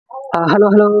Hello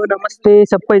hello नमस्ते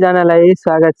सबैजनालाई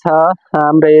स्वागत छ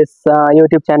हाम्रो यस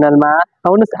युट्युब च्यानलमा।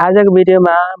 आउनुहोस् आजको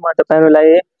भिडियोमा म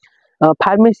तपाईहरुलाई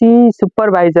फार्मेसी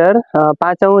सुपरभाइजर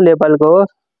पाँचौं लेभलको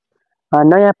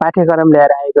नयाँ पाठ्यक्रम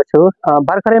ल्याएर आएको छु।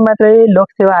 भर्खरै मात्रै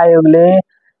लोकसेवा आयोगले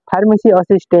फार्मेसी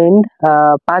असिस्टेन्ट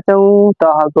पाँचौं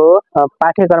तहको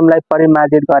पाठ्यक्रमलाई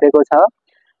परिमार्जित गरेको छ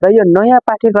र यो नयाँ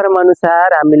पाठ्यक्रम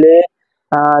अनुसार हामीले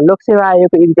लोकसेवा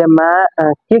आयोगको इक्जाममा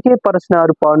के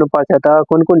प्रश्नहरू पढ्नुपर्छ त,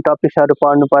 कुन टपिक्सहरू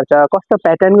पढ्नुपर्छ, कस्तो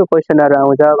प्याटर्नको क्वेसनहरू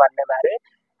आउँछ भन्ने बारे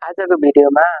आजको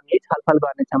भिडियोमा हामी छलफल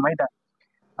गर्नेछौँ है त।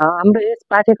 हाम्रो यस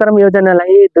पाठ्यक्रम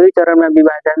योजनालाई दुई चरणमा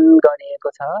विभाजन गरिएको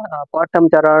छ।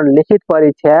 प्रथम चरण लिखित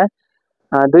परीक्षा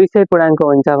 200 पूर्णाङ्क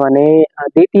हुन्छ भने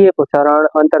द्वितीय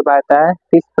चरण अन्तर्वार्ता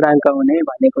 30 पूर्णाङ्क हुने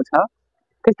भनेको छ।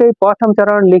 त्यस्तै प्रथम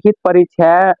चरण लिखित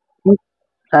परीक्षा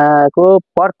को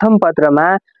प्रथम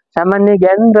पत्रमा सामान्य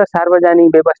ज्ञान र सार्वजनिक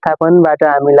व्यवस्थापनबाट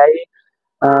हामीलाई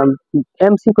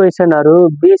एमसी क्वेसनहरू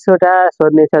 20 वटा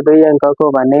सोध्नेछ 2 अङ्कको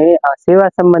भने सेवा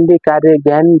सम्बन्धी कार्य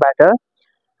ज्ञानबाट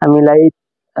हामीलाई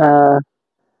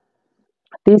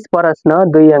 30 प्रश्न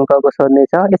 2 अङ्कको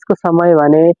सोध्नेछ। यसको समय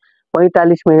भने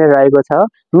 45 मिनेट रहेको छ।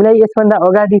 हामीलाई यसभन्दा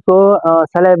अगाडिको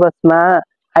सिलेबसमा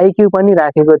आईक्यू पनि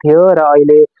राखेको थियो र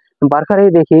अहिले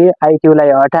भर्खरैदेखि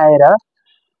आईक्यूलाई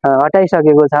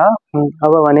हटाइसकेको छ।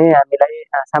 अब भने हामीलाई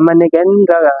सामान्य ज्ञान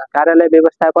र कार्यालय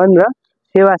व्यवस्थापन र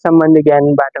सेवा सम्बन्धी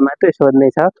ज्ञानबाट मात्रै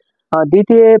सोध्नेछ।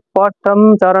 प्रथम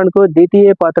चरणको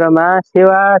द्वितीय पत्रमा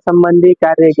सेवा सम्बन्धी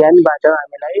कार्य ज्ञानबाट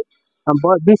हामीलाई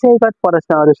विषयगत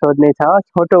प्रश्नहरू सोध्नेछ।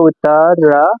 छोटो उत्तर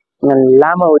र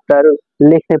लामो उत्तर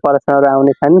लेख्ने प्रश्नहरू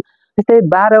आउनेछन्। त्यस्तै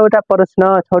 12 वटा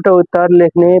प्रश्न छोटो उत्तर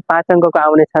लेख्ने 5 अङ्कको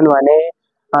आउनेछन् भने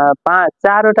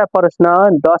 4 वटा प्रश्न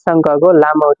 10 अङ्कको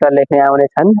लामो उत्तर लेख्ने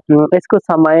आउनेछन्। यसको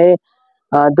समय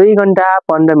 2 घण्टा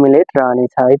 15 मिनेट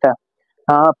रहनेछ है त।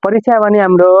 परीक्षा भने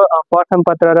हाम्रो प्रथम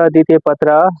पत्र र द्वितीय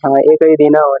पत्र एकै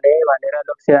दिन हुने भनेर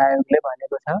लोकसेवा आयोगले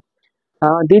भनेको छ।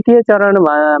 द्वितीय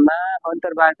चरणमा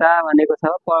अन्तर्वार्ता भनेको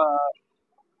छ।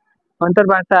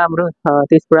 अन्तर्वार्ता हाम्रो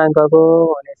 30 पूर्णाङ्कको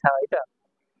हुनेछ है त।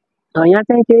 यहाँ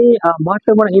चाहिँ केही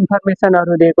महत्त्वपूर्ण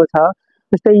इन्फर्मेसनहरू दिएको छ।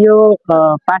 जस्तै यो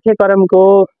पाठ्यक्रमको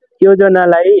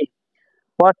योजनालाई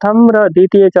प्रथम र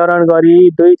द्वितीय चरण गरी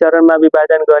 2 चरणमा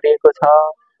विभाजन गरिएको छ।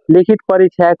 लिखित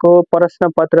परीक्षाको प्रश्न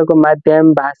पत्रको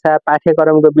माध्यम भाषा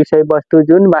पाठ्यक्रमको विषयवस्तु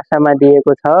जुन भाषामा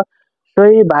दिएको छ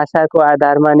सोही भाषाको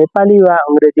आधारमा नेपाली वा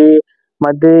अङ्ग्रेजी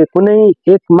मध्ये कुनै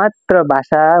एक मात्र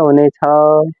भाषा हुनेछ,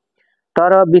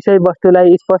 तर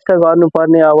विषयवस्तुलाई स्पष्ट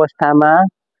गर्नुपर्ने अवस्थामा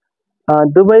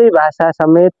दुवै भाषा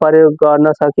समेत प्रयोग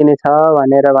गर्न सकिनेछ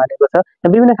भनेर भनेको छ।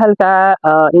 विभिन्न खालका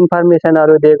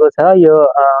इन्फर्मेसनहरू दिएको छ, यो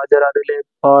हजुरहरूले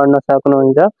पढ्न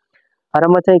सक्नुहुन्छ। र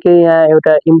म चाहिँ केही यहाँ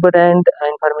एउटा इम्पोर्टेन्ट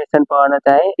इन्फर्मेसन पढ्न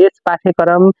चाहे। यस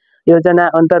पाठ्यक्रम योजना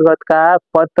अन्तर्गतका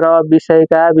पत्र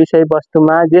विषयका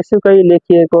विषयवस्तुमा जेसुकै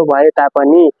लेखिएको भए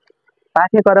तापनि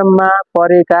पाठ्यक्रममा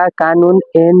परेका कानुन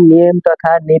ऐन नियम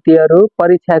तथा नीतिहरू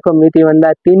परीक्षाको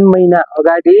मितिभन्दा 3 महिना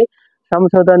अगाडि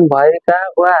संशोधन भएका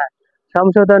वा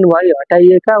संशोधन भई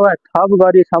हटाइएका वा थप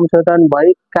गरी संशोधन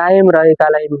भई कायम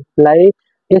रहेकालाई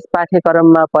यस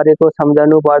पाठ्यक्रममा परेको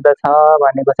सम्झनु पर्दछ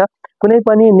भनेको छ। कुनै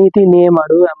पनि नीति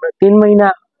नियमहरू हाम्रो 3 महिना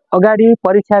अगाडि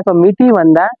परीक्षाको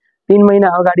मितिभन्दा 3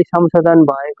 महिना अगाडि संशोधन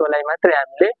भएकोलाई मात्रै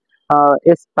हामीले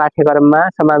यस पाठ्यक्रममा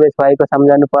समावेश भएको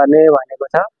सम्झनु पर्ने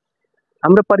भनेको छ।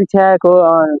 हाम्रो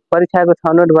परीक्षाको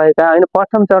छनौट भएका हैन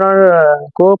प्रथम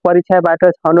चरणको परीक्षाबाट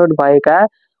छनौट भएका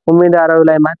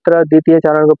उम्मेदवारहरूलाई मात्र द्वितीय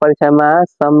चरणको परीक्षामा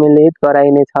सम्मिलित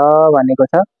गराइनेछ भनेको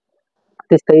छ।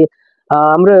 त्यस्तै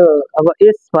हाम्रो अब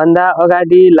यसभन्दा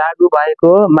अगाडि लागू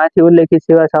भएको माथि उल्लेखित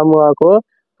सेवा समूहको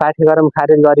पाठ्यक्रम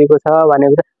खारेज गरेको छ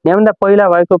भनेको छ। यहाँभन्दा पहिला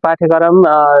भएको पाठ्यक्रम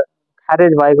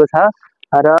खारेज भएको छ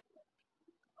र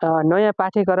नयाँ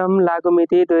पाठ्यक्रम लागू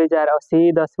मिति 2080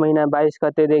 10 महिना 22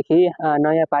 गतेदेखि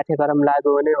नयाँ पाठ्यक्रम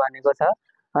लागू हुने भनेको छ।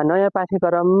 नयाँ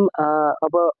पाठ्यक्रम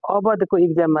अबको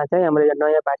इक्जाममा चाहिँ हाम्रो यो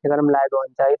नयाँ पाठ्यक्रम लागू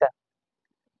हुन्छ है त।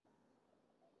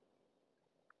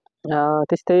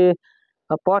 त्यस्तै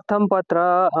प्रथम पत्र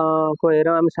को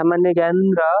हेरौँ हामी सामान्य ज्ञान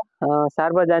र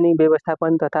सार्वजनिक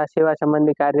व्यवस्थापन तथा सेवा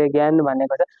सम्बन्धी कार्य ज्ञान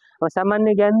भनेको छ।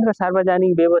 सामान्य ज्ञान र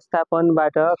सार्वजनिक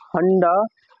व्यवस्थापनबाट खण्ड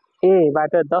ए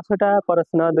बाट 10 वटा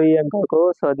प्रश्न 2 अङ्कको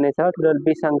सोध्नेछ, टोटल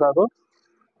 20 अङ्कको।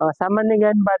 सामान्य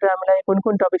ज्ञानबाट हामीलाई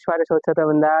कुन टपिक्सबाट सोध्छ त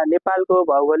भन्दा नेपालको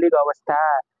भौगोलिक अवस्था,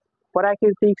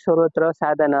 प्राकृतिक स्रोत र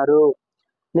साधनहरू,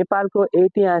 नेपालको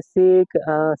ऐतिहासिक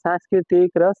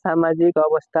सांस्कृतिक र सामाजिक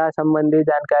अवस्था सम्बन्धी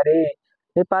जानकारी,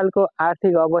 नेपालको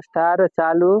आर्थिक अवस्था र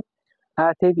चालु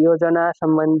आर्थिक योजना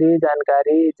सम्बन्धी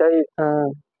जानकारी,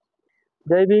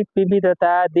 जैविक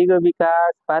विविधता, दिगो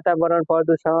विकास, वातावरण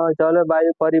प्रदूषण,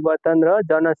 जलवायु परिवर्तन र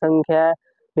जनसङ्ख्या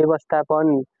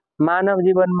व्यवस्थापन, मानव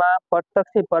जीवनमा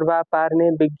प्रत्यक्ष प्रभाव पार्ने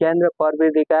विज्ञान र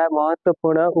प्रविधिका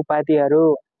महत्त्वपूर्ण उपाधिहरू।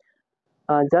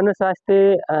 जनस्वास्थ्य,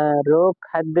 रोग,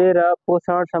 खाद्य र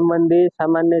पोषण सम्बन्धी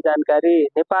सामान्य जानकारी।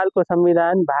 नेपालको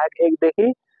संविधान भाग 1 देखि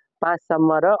 5 सम्म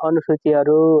र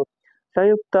अनुसूचीहरू।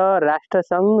 संयुक्त राष्ट्र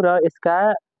संघ र यसका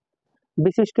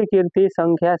विशिष्ट कीर्ति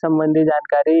संख्या सम्बन्धी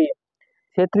जानकारी।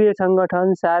 क्षेत्रीय संगठन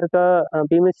सार्क,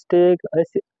 बिमस्टेक,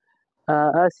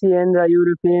 एसियन र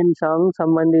युरोपियन संघ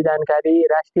सम्बन्धी जानकारी।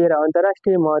 राष्ट्रिय र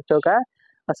अन्तर्राष्ट्रिय महत्त्वका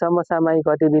समसामयिक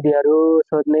गतिविधिहरू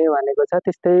सोध्ने भनेको छ।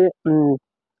 त्यस्तै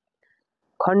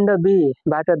खण्ड बी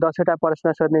बाट 10 वटा प्रश्न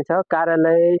सोध्ने छ।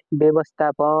 कार्यालय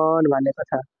व्यवस्थापन भनेको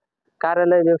छ।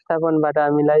 कार्यालय व्यवस्थापनबाट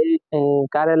हामीलाई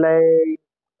कार्यालयको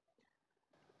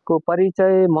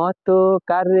परिचय, महत्त्व,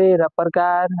 कार्य र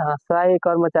प्रकार, सहायक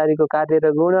कर्मचारीको कार्य र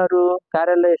गुणहरू,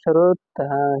 कार्यालय स्रोत,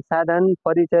 साधन,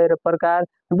 परिचय र प्रकार,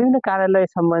 विभिन्न कार्यालय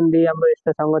सम्बन्धी हाम्रो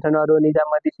यस्ता सङ्गठनहरू,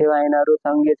 निजामती सेवा ऐनहरू,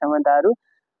 सङ्घीय क्षमताहरू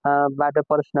बाट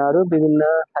प्रश्नहरू विभिन्न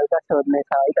खालका सोध्ने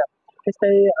छ है त।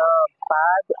 त्यस्तै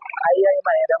पाठ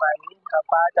आइआईमा हेरौँ हामी।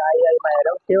 पाठ आइआईमा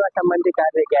हेरौँ सेवा सम्बन्धी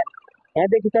कार्य ज्ञान।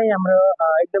 यहाँदेखि चाहिँ हाम्रो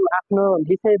एकदम आफ्नो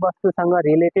विषयवस्तुसँग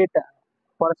रिलेटेड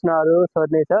प्रश्नहरू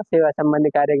सोध्ने छ सेवा सम्बन्धी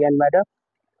कार्य ज्ञानबाट।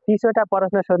 30 वटा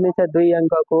प्रश्न सोध्ने छ 2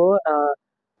 अङ्कको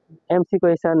एमसी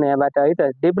क्वेसन यहाँबाट है त।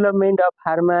 Development of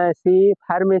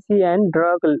pharmacy and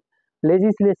drug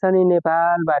legislation in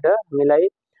नेपालबाट हामीलाई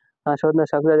सोध्न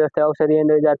सक्छ। जस्तै औषधि ऐन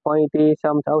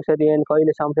 2035, औषधि ऐन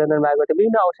कहिले संशोधन भएको थियो,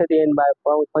 विभिन्न औषधि ऐन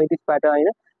 35बाट होइन,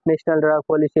 नेसनल ड्रग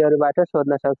पोलिसीहरूबाट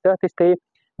सोध्न सक्छ। त्यस्तै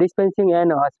डिस्पेन्सिङ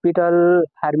एन्ड हस्पिटल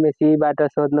फार्मेसीबाट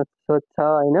सोध्छ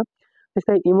होइन।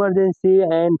 त्यस्तै इमर्जेन्सी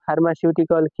एन्ड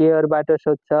फार्मास्युटिकल केयरबाट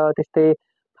सोध्छ। त्यस्तै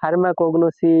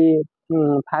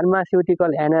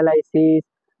pharmaceutical analysis,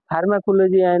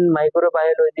 pharmacology and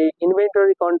microbiology,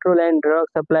 inventory control and drug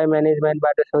supply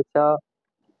म्यानेजमेन्टबाट सोध्छ।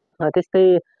 त्यस्तै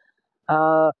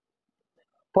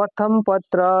प्रथम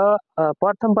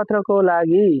पत्रको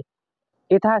लागि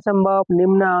यथासम्भव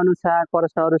निम्न अनुसार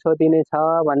प्रश्नहरू सोधिने छ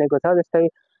भनेको छ। जस्तै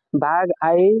भाग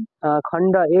आई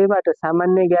खण्ड एबाट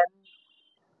सामान्य ज्ञान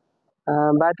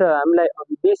बाट हामीलाई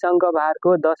 20 अङ्क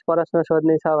भारको 10 प्रश्न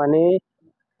सोध्ने छ भने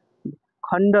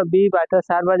खण्ड बीबाट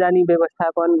सार्वजनिक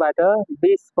व्यवस्थापनबाट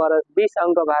 20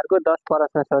 अङ्क भारको 10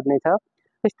 प्रश्न सोध्ने छ।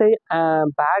 त्यस्तै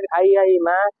भाग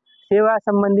आइआईमा सेवा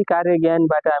सम्बन्धी कार्य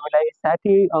ज्ञानबाट हामीलाई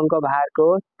 60 अङ्क भारको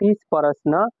 30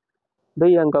 प्रश्न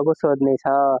 2 अङ्कको सोध्ने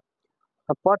छ।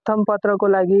 प्रथम पत्रको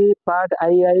लागि पाठ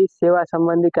आइआई सेवा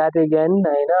सम्बन्धी कार्य ज्ञान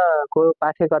होइन को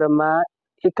पाठ्यक्रममा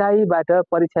एकाइबाट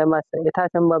परीक्षामा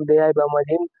यथासम्भव देहाइ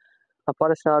बमोजिम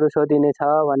प्रश्नहरू सोधिने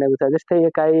छ भनेको छ। जस्तै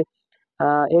एकाइ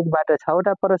 1बाट 6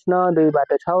 वटा प्रश्न,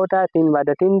 2बाट 6 वटा, 3बाट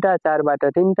 3टा, 4बाट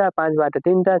 3टा, 5बाट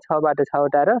 3टा, 6बाट 6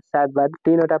 वटा र 7बाट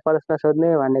 3 वटा प्रश्न सोध्ने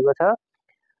भनेको छ।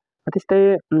 त्यस्तै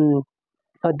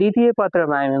द्वितीय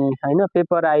पत्रमा आयौँ होइन,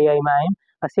 पेपर आइआईमा आयौँ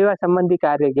सेवा सम्बन्धी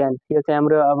कार्य ज्ञान। यो चाहिँ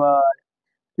हाम्रो अब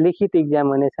लिखित इक्जाम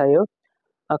हुनेछ। यो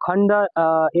खण्ड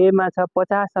एमा छ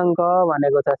 50 अङ्क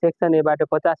भनेको छ। सेक्सन एबाट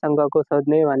 50 अङ्कको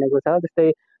सोध्ने भनेको छ। जस्तै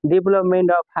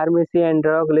development of pharmacy and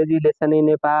drug legislation in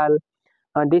Nepal,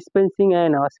 dispensing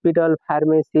and hospital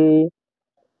pharmacy,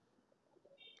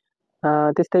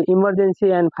 त्यस्तै emergency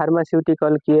and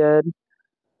pharmaceutical care,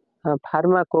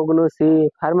 pharmacognosy,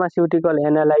 pharmaceutical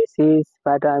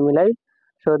एनालाइसिसबाट हामीलाई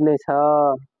सोध्ने छ।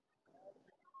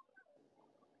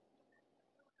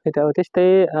 त्यस्तै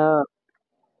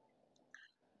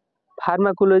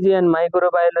pharmacology and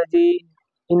microbiology,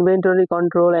 inventory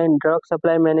control and drug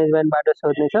supply म्यानेजमेन्टबाट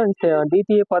सोध्ने छ। जस्तै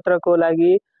द्वितीय पत्रको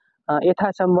लागि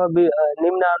यथासम्भव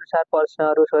निम्न अनुसार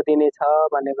प्रश्नहरू सोधिने छ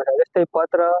भनेको छ। जस्तै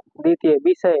पत्र द्वितीय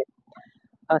विषय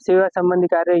सेवा सम्बन्धी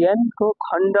कार्य ज्ञानको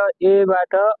खण्ड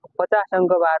एबाट 50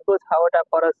 अङ्क भारको 6 वटा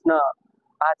प्रश्न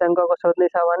 5 अङ्कको सोध्ने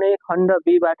छ भने खण्ड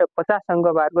बीबाट 50 अङ्क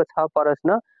भारको 6 प्रश्न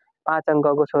 5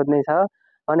 अङ्कको सोध्ने छ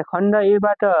भने खण्ड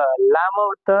एबाट लामो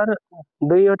उत्तर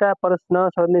 2 वटा प्रश्न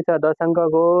सोध्ने छ 10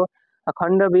 अङ्कको।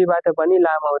 खण्ड बीबाट पनि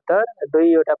लामो उत्तर 2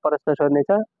 वटा प्रश्न सोध्ने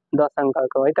छ 10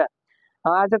 अङ्कको है त।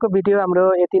 आजको भिडियो हाम्रो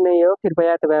यति नै हो।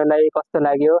 कृपया तपाईहरुलाई कस्तो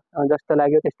लाग्यो, जस्तो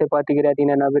लाग्यो त्यस्तै प्रतिक्रिया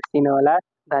दिन नबिर्सिनु होला।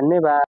 धन्यवाद।